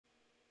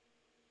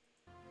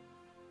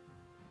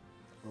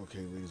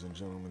Okay, ladies and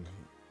gentlemen,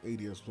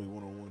 ADS Play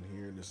 101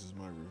 here, and this is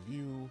my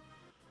review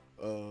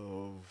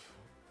of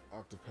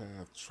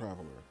Octopath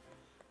Traveler.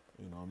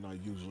 I'm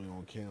not usually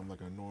on cam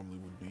like I normally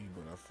would be,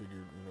 but I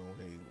figured,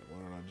 hey,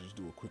 why don't I just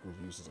do a quick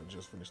review since I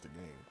just finished the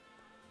game?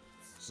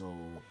 So,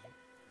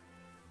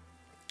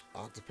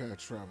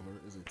 Octopath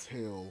Traveler is a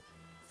tale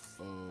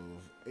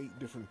of 8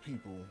 different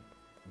people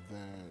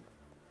that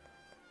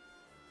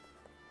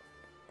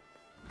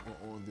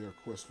are on their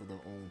quest for their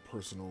own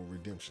personal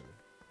redemption.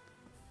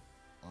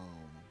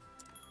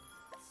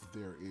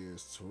 There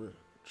is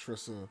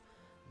Trissa,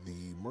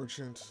 the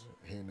merchant,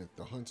 Hannet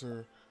the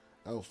hunter,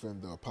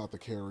 Elfin the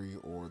apothecary,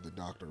 or the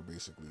doctor,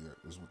 basically,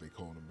 that was what they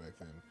called him back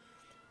then.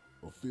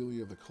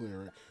 Ophelia the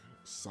cleric,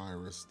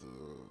 Cyrus the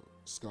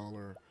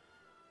scholar,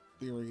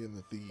 Therian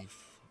the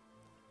thief,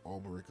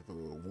 Alberic the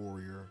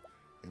warrior,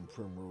 and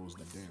Primrose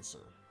the dancer.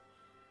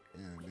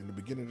 And in the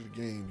beginning of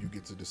the game, you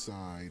get to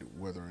decide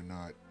whether or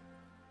not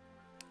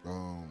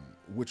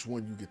which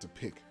one you get to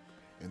pick,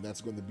 and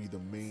that's going to be the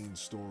main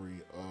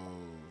story of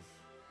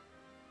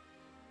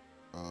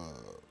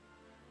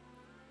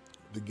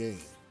the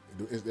game.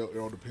 It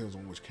all depends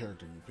on which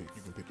character you pick.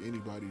 You can pick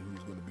anybody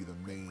who's going to be the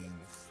main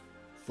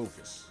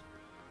focus,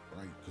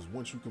 right? Because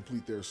once you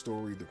complete their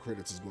story, the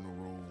credits is going to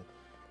roll,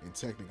 and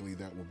technically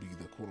that will be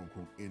the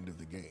quote-unquote end of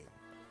the game.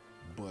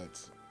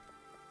 But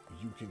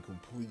you can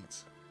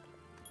complete,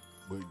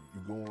 but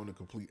you go on to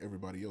complete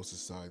everybody else's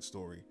side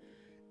story,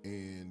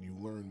 and you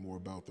learn more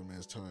about them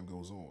as time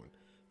goes on.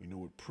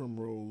 With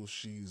Primrose,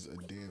 she's a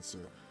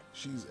dancer.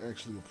 She's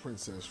actually a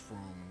princess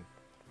from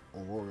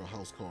a royal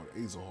house called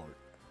Azahart,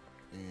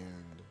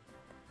 and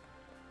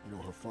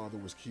her father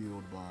was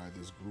killed by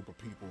this group of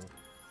people,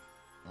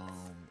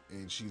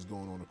 and she's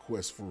going on a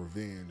quest for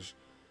revenge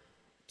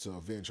to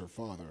avenge her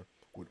father.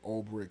 With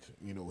Albrecht,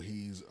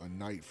 he's a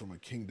knight from a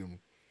kingdom,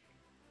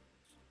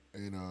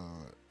 and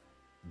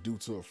due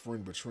to a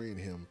friend betraying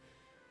him,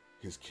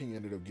 his king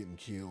ended up getting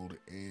killed,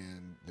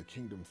 and the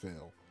kingdom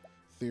fell.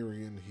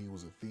 Therian, he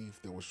was a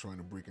thief that was trying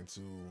to break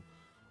into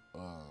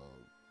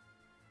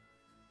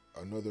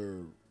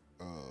another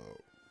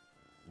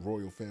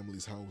royal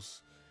family's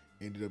house,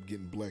 ended up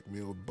getting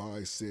blackmailed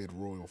by said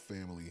royal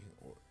family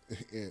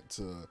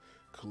to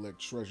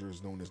collect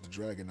treasures known as the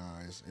Dragon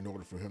Eyes in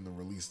order for him to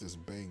release this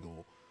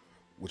bangle,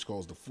 which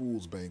calls the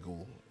Fool's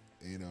Bangle,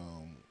 and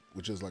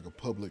which is like a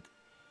public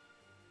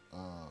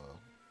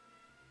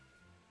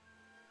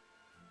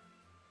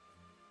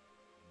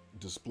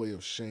display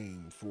of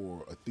shame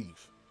for a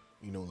thief.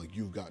 Like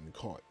you've gotten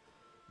caught,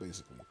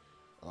 basically.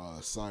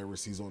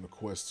 Cyrus, he's on a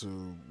quest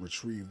to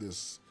retrieve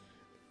this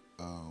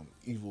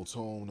evil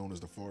tome known as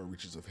the Far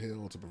Reaches of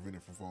Hell to prevent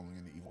it from falling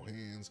into evil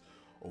hands.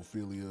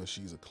 Ophelia,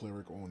 she's a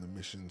cleric on the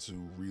mission to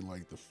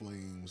relight the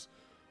flames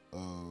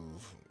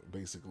of,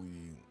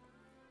 basically,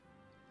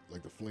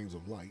 like the flames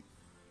of light,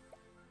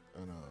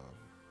 and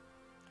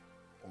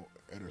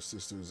at her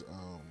sister's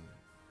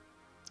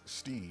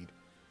steed.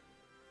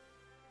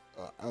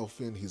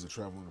 Alfin, he's a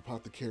traveling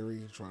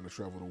apothecary trying to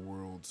travel the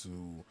world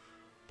to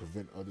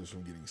prevent others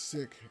from getting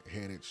sick.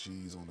 Hannet,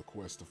 she's on a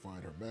quest to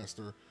find her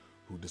master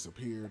who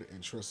disappeared.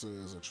 And Tressa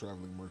is a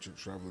traveling merchant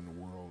traveling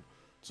the world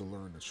to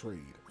learn the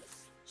trade.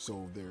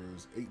 So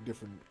there's 8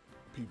 different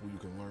people you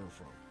can learn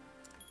from.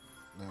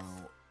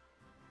 Now,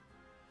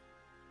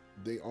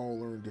 they all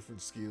learn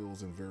different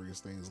skills and various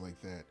things like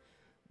that.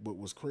 But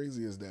what's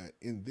crazy is that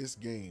in this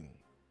game,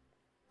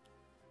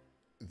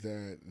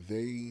 that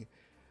they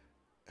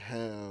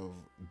have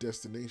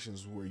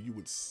destinations where it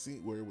would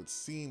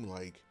seem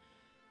like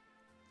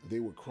they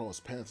would cross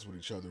paths with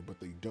each other,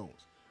 but they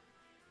don't.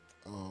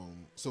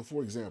 So,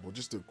 for example,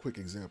 just a quick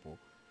example,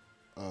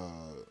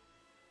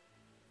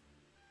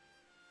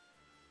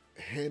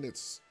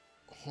 Hannet's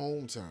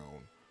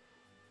hometown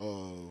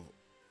of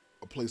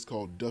a place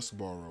called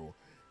Duskborough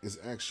is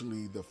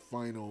actually the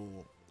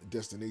final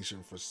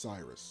destination for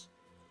Cyrus.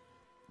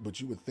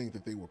 But you would think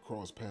that they would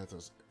cross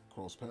paths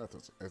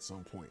at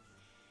some point,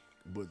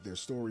 but their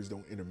stories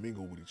don't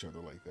intermingle with each other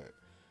like that.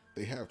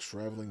 They have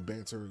traveling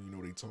banter,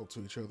 they talk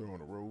to each other on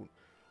the road,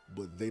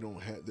 but they don't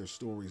have their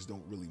stories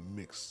don't really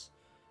mix,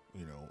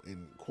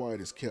 and quiet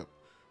is kept.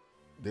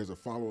 There's a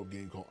follow-up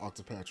game called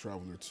Octopath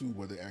Traveler 2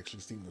 where they actually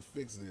seem to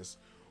fix this,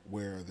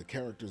 where the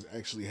characters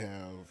actually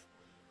have,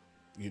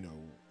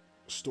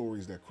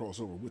 stories that cross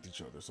over with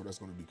each other. So that's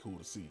going to be cool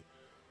to see.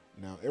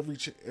 Now,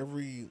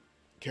 every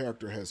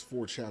character has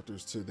 4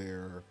 chapters to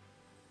their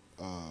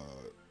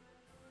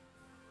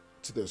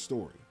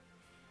story.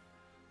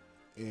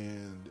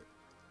 And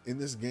in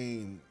this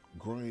game,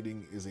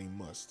 grinding is a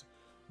must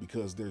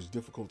because there's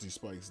difficulty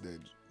spikes that,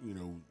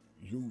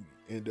 you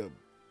end up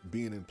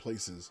being in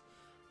places,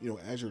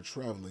 as you're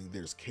traveling,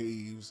 there's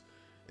caves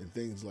and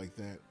things like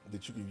that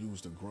you can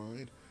use to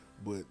grind,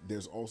 but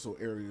there's also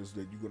areas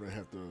that you're going to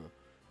have to,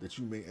 that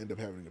you may end up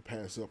having to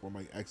pass up or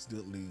might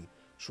accidentally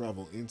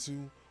travel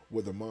into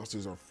where the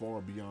monsters are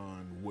far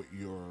beyond what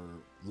your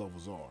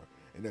levels are.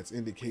 And that's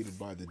indicated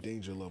by the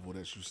danger level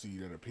that you see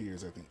that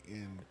appears at the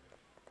end,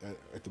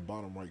 at the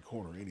bottom right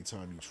corner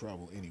anytime you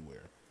travel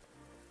anywhere.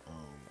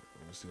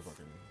 Let me see if I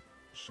can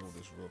show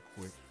this real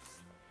quick.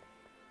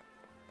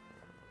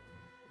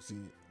 See,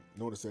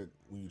 notice that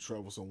when you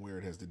travel somewhere,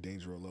 it has the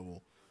danger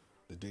level.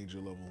 The danger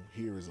level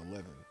here is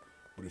 11,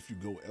 but if you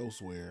go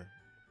elsewhere,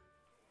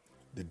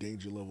 the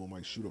danger level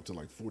might shoot up to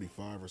like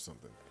 45 or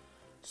something.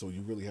 So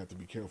you really have to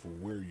be careful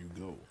where you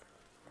go,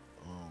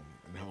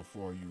 and how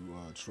far you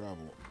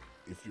travel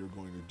if you're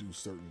going to do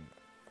certain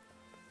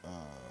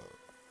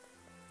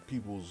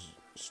people's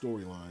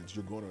storylines.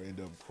 You're going to end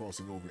up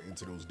crossing over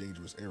into those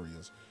dangerous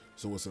areas.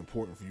 So it's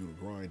important for you to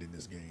grind in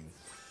this game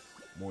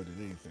more than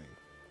anything.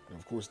 Now,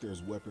 of course,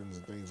 there's weapons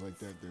and things like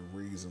that that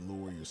raise and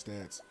lower your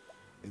stats.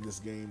 In this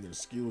game, there's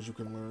skills you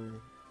can learn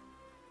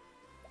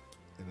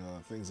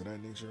and things of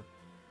that nature.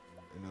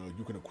 And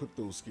you can equip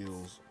those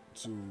skills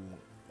to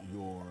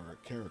your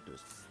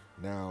characters.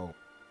 Now,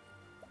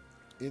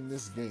 in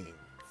this game,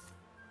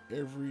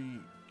 every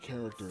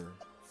character,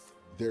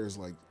 there's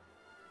like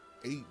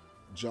 8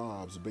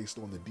 jobs based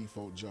on the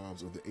default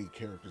jobs of the 8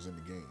 characters in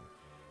the game.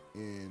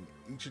 And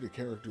each of the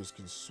characters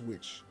can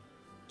switch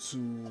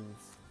to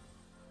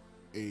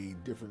a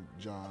different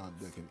job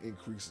that can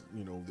increase,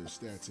 you know, their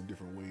stats in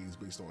different ways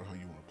based on how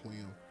you want to play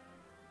them.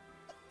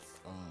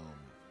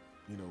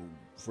 You know,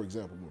 for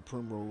example, with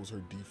Primrose,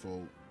 her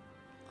default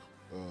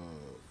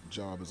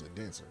job is a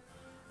dancer,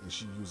 and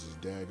she uses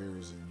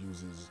daggers and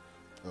uses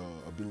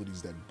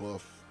abilities that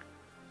buff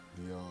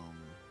the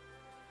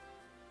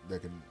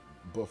that can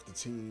buff the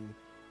team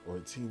or her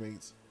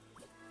teammates.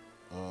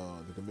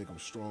 That can make them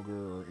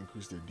stronger or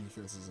increase their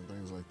defenses and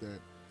things like that.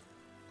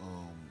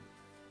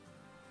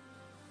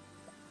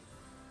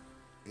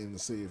 And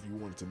say if you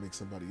wanted to make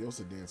somebody else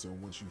a dancer,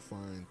 once you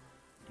find,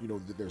 you know,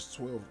 that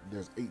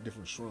there's 8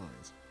 different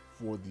shrines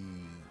for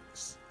the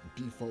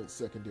default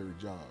secondary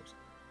jobs.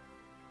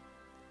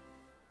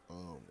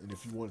 And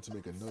if you wanted to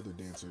make another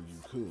dancer, you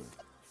could,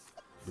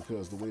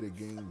 because the way the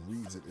game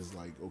reads it is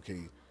like,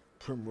 okay,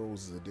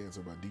 Primrose is a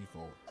dancer by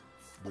default,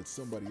 but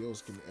somebody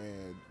else can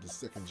add the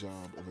second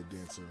job of a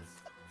dancer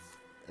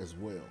as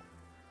well,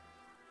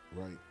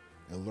 right?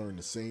 And learn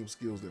the same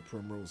skills that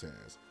Primrose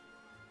has,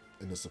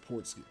 and the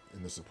support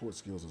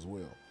skills as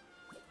well.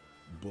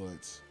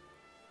 But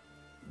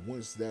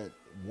once that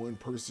one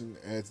person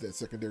adds that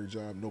secondary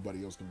job,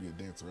 nobody else can be a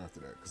dancer after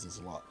that because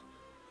it's locked.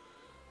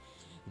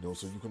 You know,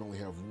 so you can only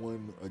have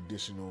one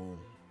additional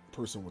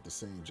person with the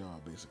same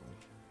job, basically.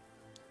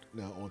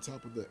 Now, on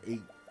top of the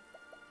 8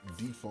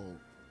 default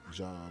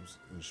jobs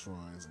and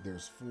shrines,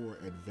 there's 4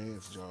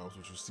 advanced jobs,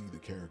 which you see the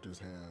characters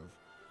have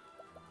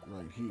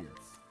right here.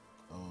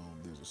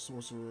 There's a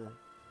sorcerer,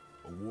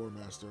 a war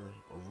master,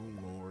 a rune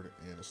lord,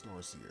 and a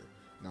star seer.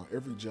 Now,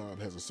 every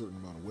job has a certain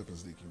amount of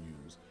weapons they can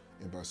use,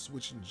 and by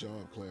switching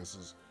job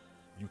classes,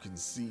 you can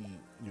see,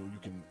 you know, you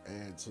can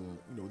add to,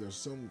 you know, there's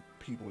some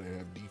people that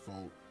have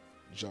default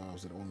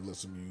jobs that only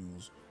lets them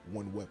use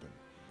one weapon,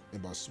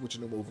 and by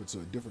switching them over to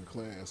a different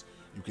class,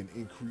 you can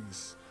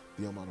increase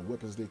the amount of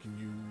weapons they can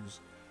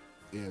use,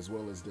 as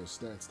well as their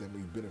stats that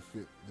may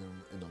benefit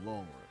them in the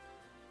long run.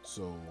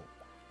 So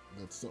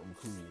that's something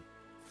cool.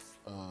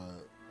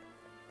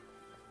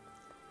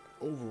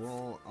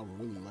 Overall, I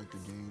really like the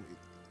game.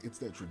 It's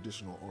that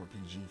traditional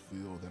RPG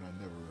feel that I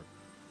never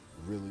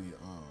really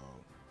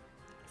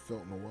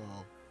felt in a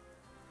while.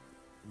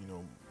 You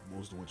know,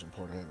 most of which in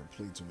part I haven't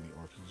played too many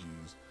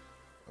RPGs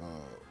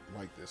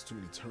like this, too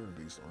many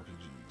turn-based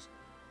RPGs.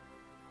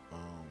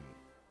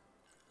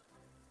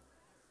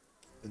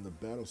 And the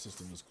battle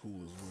system is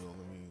cool as well.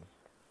 Let me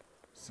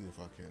see if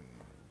I can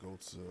go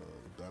to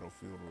the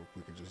battlefield real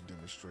quick and just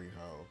demonstrate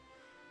how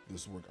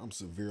this works. I'm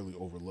severely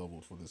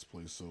over-leveled for this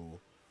place,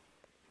 so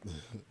the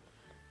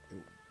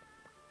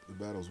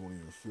battles won't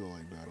even feel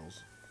like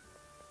battles.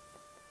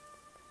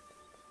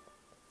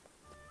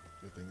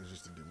 The thing is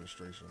just a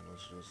demonstration.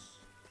 Let's just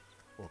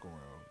walk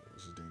around.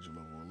 This is danger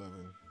level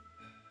 11.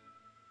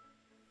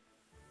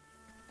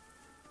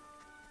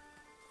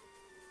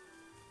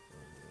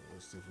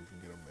 Let's see if we can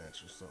get a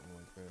match or something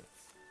like that.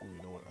 Oh,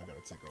 you know what? I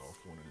gotta take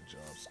off one of the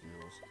job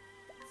skills.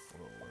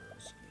 Hold on, learn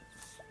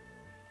skills.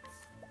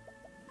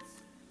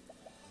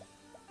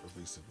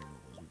 Evasive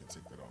maneuvers, we can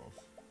take that off.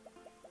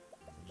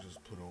 And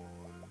just put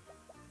on.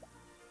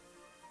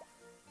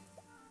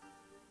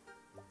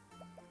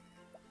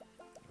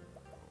 I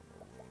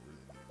don't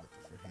really need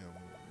nothing for him,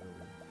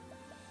 really.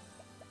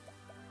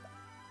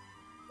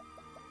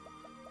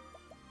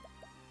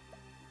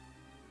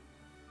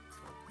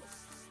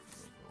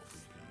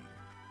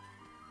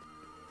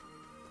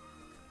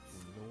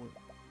 You know what?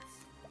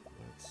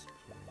 Let's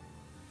put on.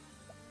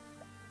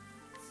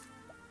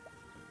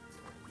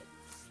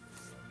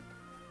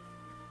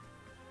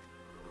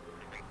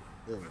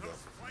 There we go.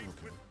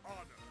 Okay.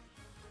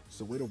 So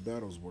the way the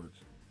battles work,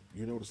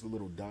 you notice the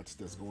little dots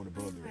that's going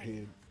above their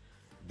head?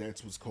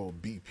 That's what's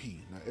called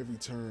BP. Now every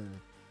turn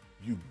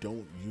you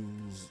don't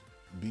use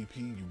BP,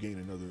 you gain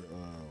another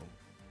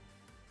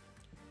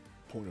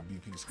point of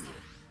BP skill.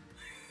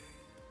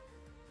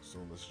 So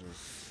let's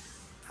just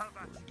go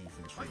to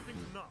defense real quick.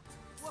 Not.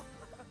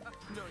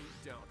 No, you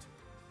don't.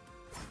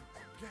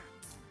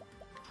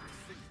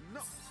 Think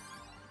not.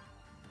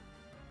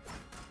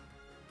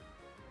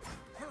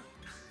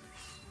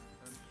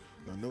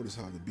 notice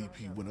how the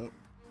BP went up.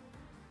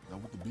 Now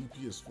what the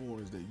BP is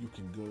for is that you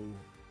can go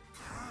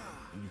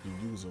and you can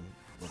use them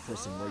by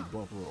pressing right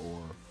bumper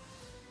or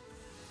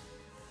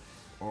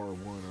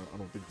R1. I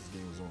don't think this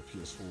game is on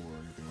PS4 or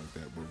anything like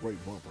that, but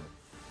right bumper.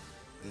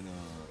 And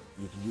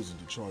you can use them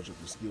to charge up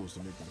your skills to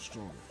make them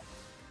stronger.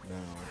 Now,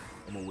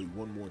 I'm gonna wait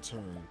one more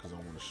turn because I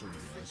want to show you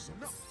guys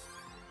something.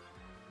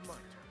 My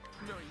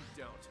turn. No, you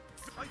don't.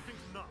 I think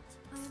not.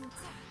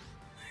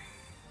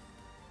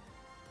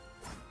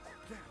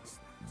 That's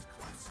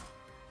close.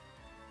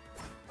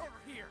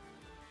 Over here.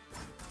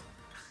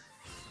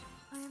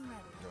 I am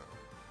ready. Now,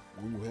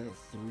 when you have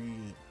 3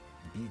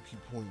 BP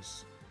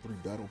points, 3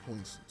 battle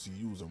points to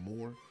use or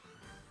more,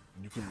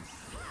 you can,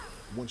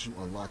 once you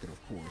unlock it,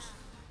 of course,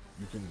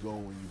 you can go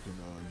and you can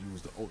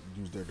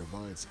use their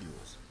divine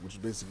skills, which is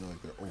basically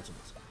like their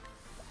ultimates.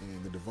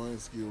 And the divine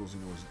skills,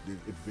 you know,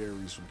 it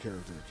varies from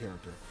character to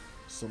character.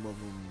 Some of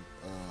them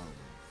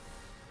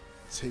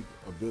take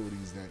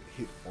abilities that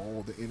hit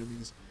all the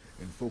enemies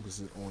and focus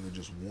it on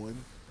just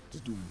one to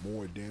do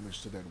more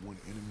damage to that one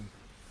enemy.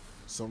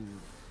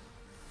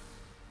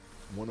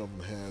 One of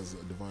them has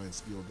a divine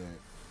skill that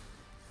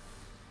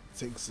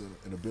takes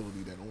an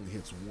ability that only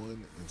hits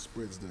one and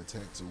spreads the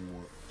attack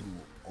through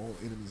all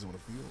enemies on the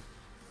field.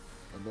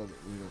 Another,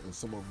 you know, and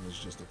some of them is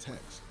just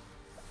attacks.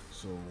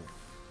 So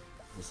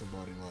for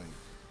somebody like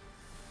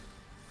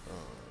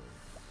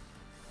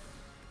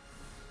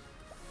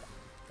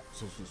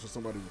so for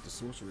somebody with the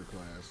sorcerer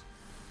class,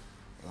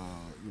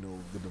 you know,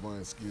 the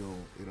divine skill,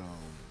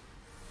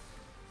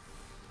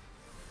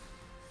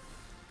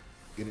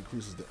 it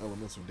increases the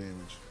elemental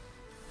damage.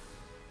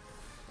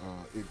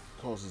 It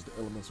causes the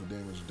elemental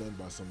damage done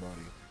by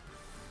somebody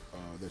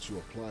that you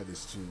apply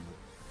this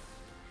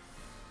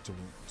to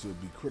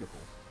be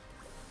critical.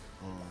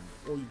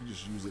 Or you can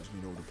just use it,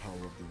 you know, to power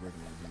up the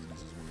regular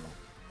abilities as well.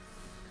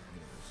 You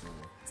know, so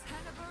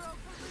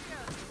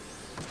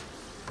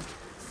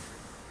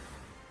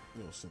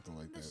you know, something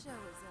like that. The show is over.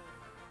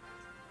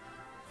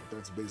 But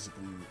that's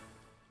basically,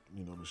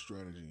 you know, the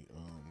strategy.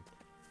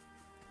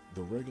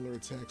 The regular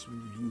attacks,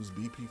 when you use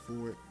BP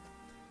for it,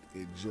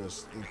 it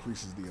just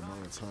increases the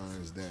amount of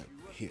times that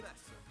hit.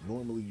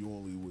 Normally, you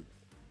only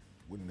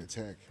wouldn't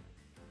attack.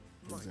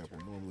 For example,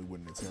 normally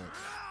wouldn't attack.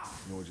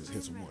 You know, it just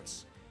hits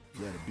once.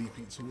 You add a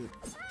BP to it,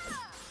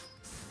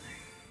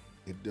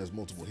 it does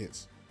multiple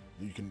hits.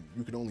 You can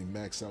only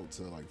max out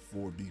to like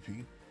 4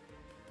 BP.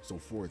 So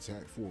 4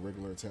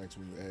 regular attacks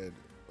when you add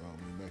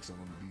when you max out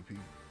on the BP.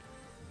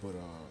 But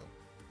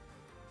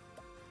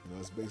you know,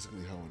 that's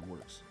basically how it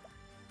works.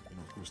 You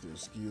know, of course,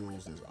 there's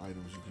skills, there's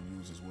items you can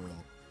use as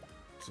well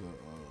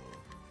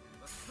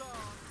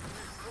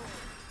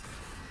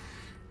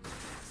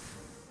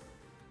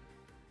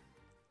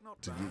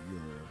to get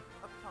your,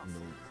 you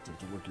know,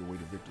 to work your way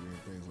to victory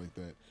and things like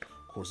that.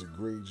 Of course, it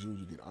grades you.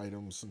 You get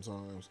items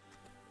sometimes,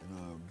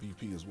 and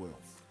BP as well.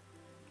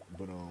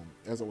 But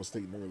as I was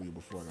stating earlier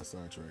before I got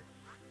sidetracked,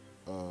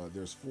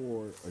 there's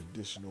 4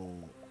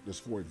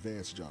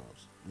 advanced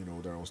jobs, you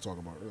know, that I was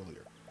talking about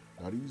earlier.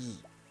 Now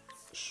these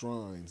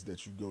shrines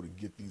that you go to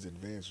get these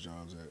advanced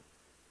jobs at,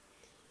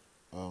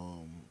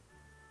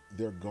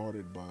 they're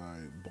guarded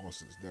by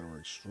bosses that are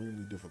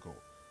extremely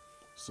difficult.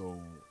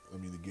 So, I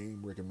mean, the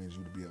game recommends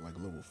you to be at like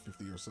level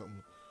 50 or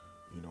something.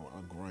 You know,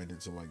 I grinded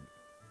to like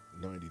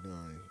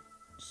 99.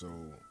 So,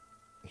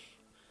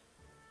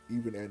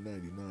 even at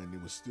 99,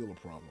 it was still a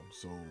problem.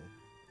 So,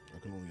 I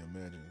can only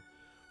imagine.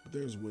 But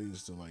there's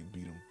ways to like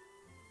beat them.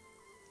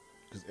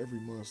 Because every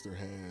monster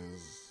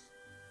has,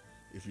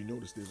 if you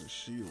notice, there's a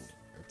shield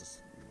at the,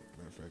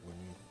 matter of fact, let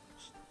me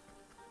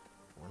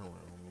run around a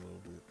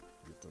little bit.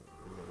 Get the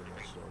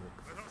match started.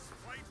 Let us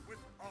fight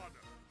with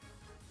honor.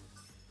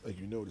 Like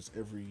you notice,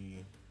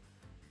 every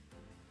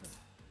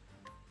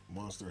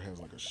monster has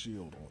like a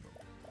shield on them,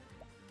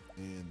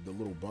 and the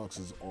little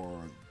boxes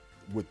are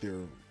what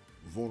they're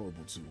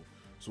vulnerable to.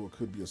 So it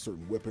could be a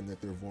certain weapon that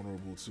they're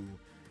vulnerable to,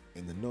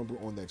 and the number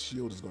on that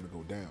shield is going to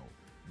go down,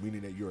 meaning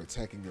that you're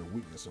attacking their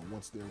weakness. So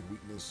once their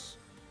weakness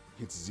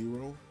hits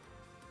 0,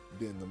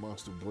 then the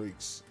monster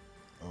breaks,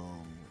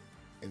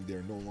 and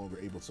they're no longer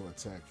able to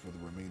attack for the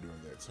remainder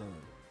of that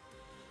turn.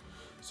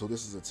 So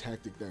this is a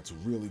tactic that's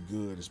really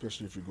good,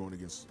 especially if you're going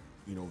against,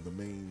 you know, the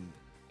main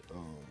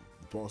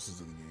bosses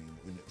of the game,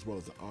 and as well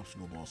as the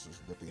optional bosses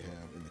that they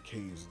have in the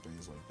caves and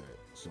things like that.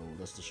 So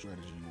that's the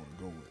strategy you want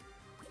to go with.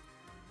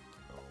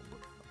 But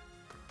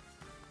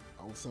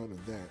outside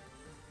of that,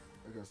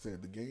 like I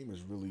said, the game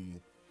is really,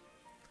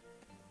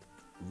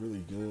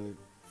 really good.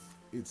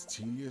 It's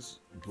tedious,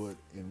 but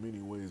in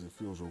many ways it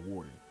feels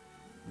rewarding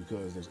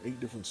because there's 8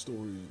 different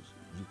stories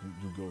you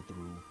go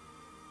through.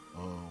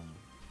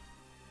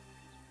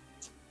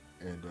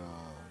 And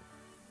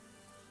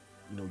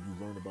you know, you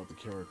learn about the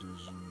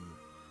characters, you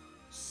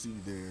see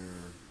their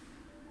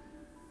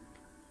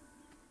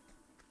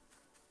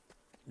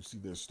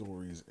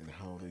stories and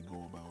how they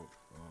go about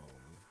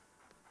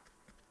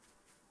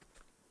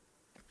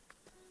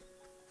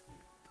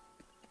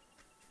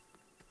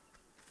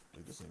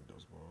this ain't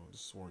Dustboro, this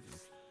is Swarky.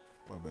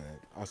 My bad.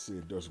 I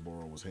said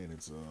Dustboro was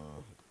handed to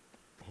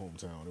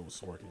hometown. It was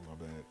Swarking, my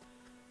bad.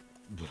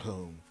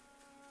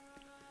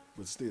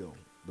 But still,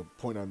 the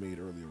point I made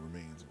earlier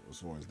remains as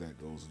far as that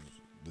goes.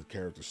 The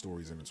character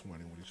stories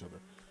intertwining with each other.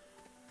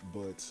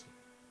 But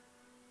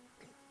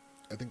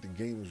I think the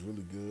game is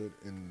really good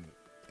and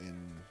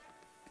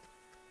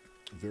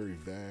very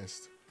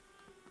vast.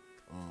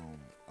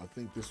 I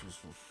think this was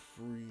for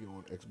free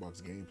on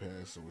Xbox Game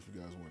Pass, so if you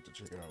guys wanted to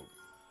check it out,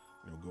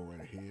 go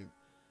right ahead.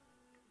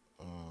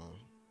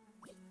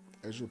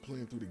 As you're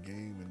playing through the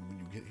game, and when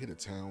you hit a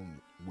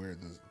town where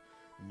the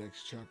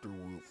next chapter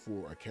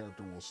for a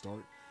character will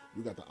start,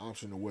 you got the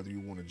option of whether you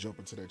want to jump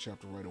into that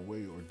chapter right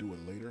away or do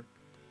it later.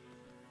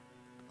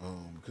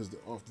 Because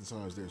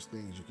oftentimes there's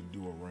things you can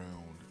do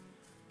around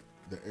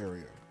the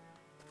area.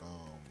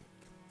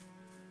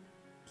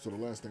 So the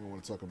last thing I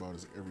want to talk about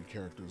is every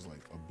character's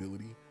like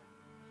ability.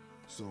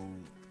 So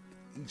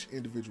each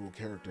individual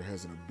character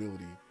has an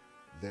ability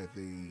that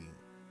they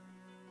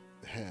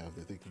have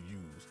that they can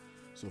use.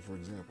 So for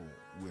example,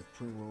 with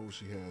Primrose,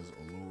 she has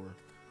a lure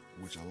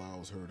which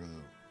allows her to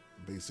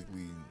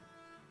basically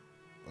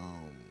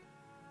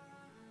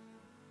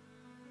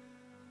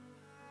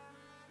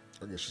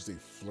I guess you say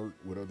flirt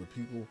with other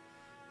people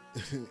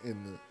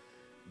in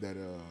that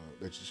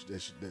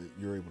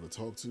you're able to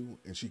talk to,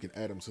 and she can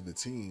add them to the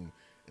team,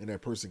 and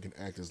that person can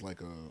act as like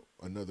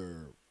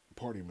another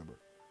party member,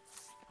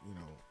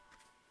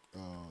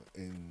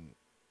 and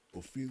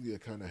Ophelia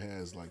kind of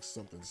has like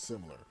something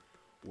similar,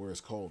 where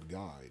it's called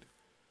Guide.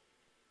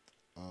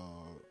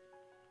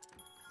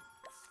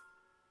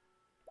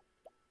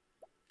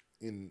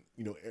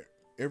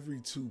 Every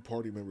two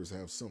party members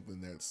have something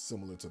that's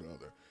similar to the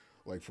other.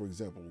 Like for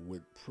example,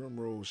 with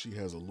Primrose, she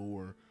has a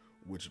lure,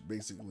 which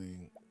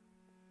basically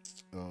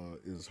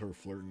is her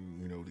flirting,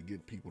 to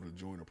get people to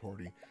join a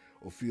party.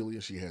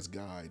 Ophelia, she has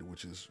Guide,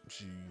 which is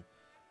she,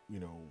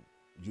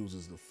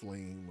 uses the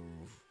flame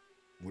of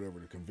whatever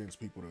to convince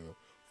people to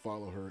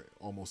follow her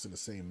almost in the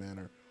same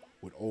manner.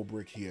 With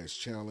Olbrich, he has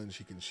Challenge.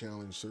 He can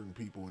challenge certain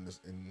people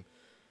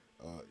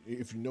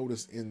if you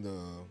notice in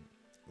the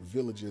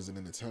villages and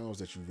in the towns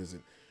that you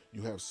visit,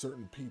 you have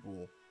certain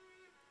people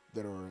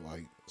that are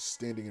like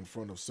standing in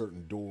front of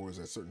certain doors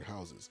at certain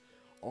houses.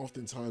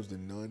 Oftentimes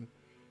than none,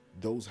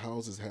 those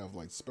houses have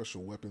like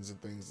special weapons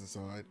and things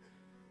inside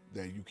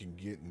that you can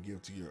get and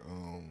give to your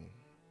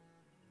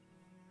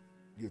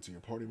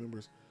party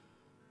members.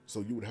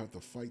 So you would have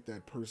to fight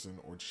that person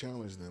or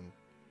challenge them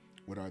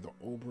with either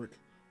Olbrich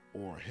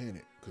or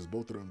Hannet, because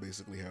both of them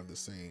basically have the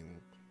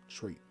same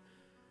trait.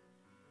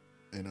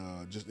 And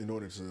just in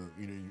order to,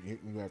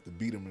 you have to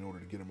beat them in order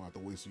to get them out the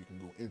way so you can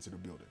go into the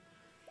building.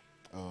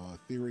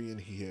 Therian,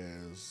 he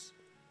has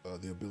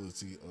the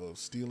ability of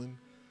stealing,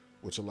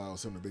 which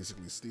allows him to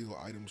basically steal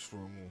items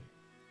from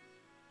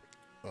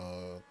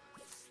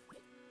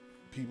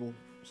people,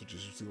 such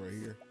as you see right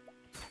here.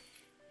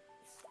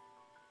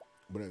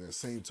 But at that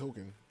same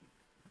token,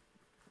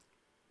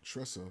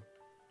 Tressa,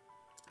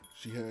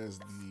 she has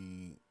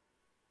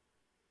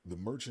the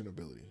merchant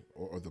ability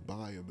or the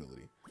buy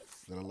ability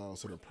that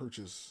allows her to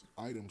purchase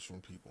items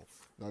from people.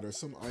 Now, there's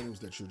some items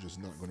that you're just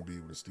not going to be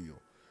able to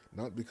steal.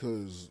 Not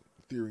because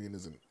Therian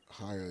isn't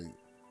high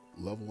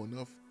level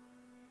enough.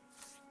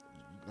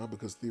 Not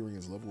because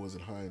Therian's level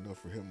isn't high enough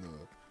for him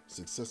to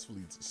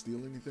successfully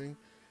steal anything.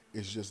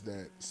 It's just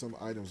that some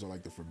items are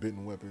like the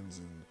forbidden weapons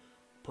and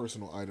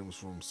personal items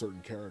from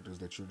certain characters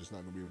that you're just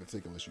not going to be able to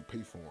take unless you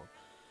pay for them.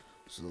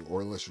 So,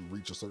 or unless you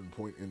reach a certain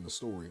point in the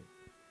story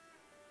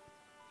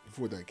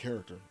for that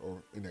character,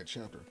 or in that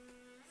chapter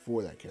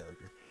for that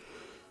character.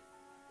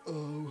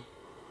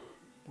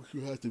 But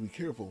you have to be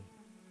careful,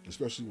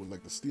 especially with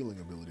like the stealing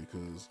ability,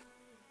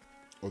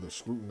 or the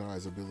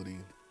scrutinize ability,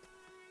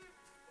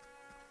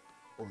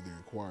 or the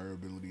inquire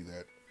ability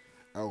that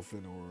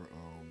Alphen or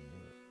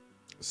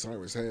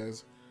Cyrus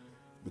has,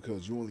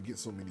 because you only get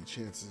so many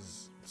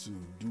chances to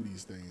do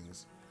these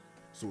things.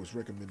 So it's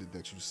recommended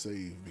that you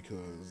save,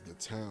 because the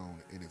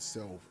town in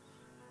itself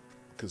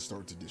could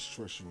start to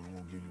distrust you and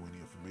won't give you any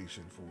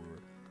information for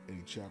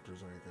any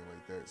chapters or anything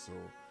like that. So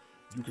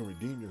you can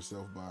redeem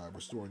yourself by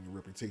restoring your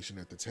reputation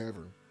at the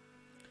tavern,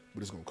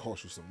 but it's going to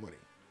cost you some money,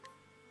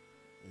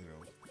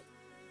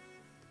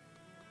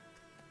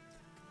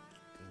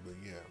 But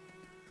yeah.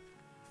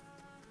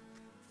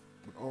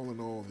 But all in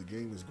all, the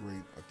game is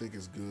great. I think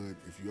it's good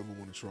if you ever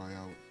want to try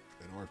out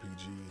an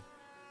RPG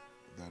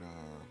that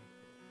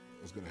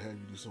is going to have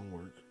you do some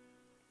work.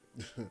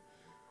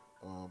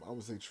 I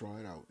would say try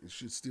it out. It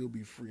should still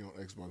be free on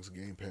Xbox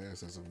Game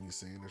Pass as of me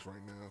saying this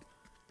right now.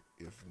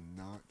 If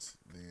not,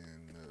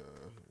 then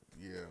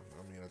yeah,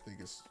 I mean, I think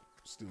it's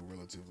still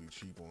relatively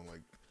cheap on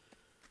like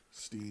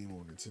Steam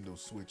or Nintendo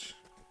Switch,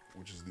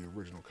 which is the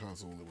original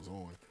console it was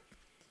on.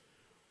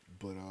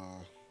 But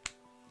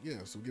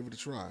yeah, so give it a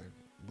try.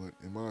 But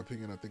in my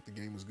opinion, I think the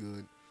game is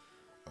good.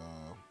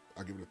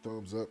 I give it a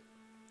thumbs up,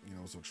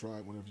 so try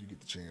it whenever you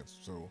get the chance.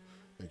 So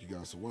thank you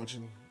guys for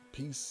watching.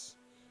 Peace.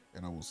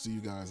 And I will see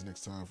you guys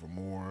next time for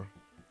more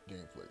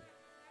gameplay.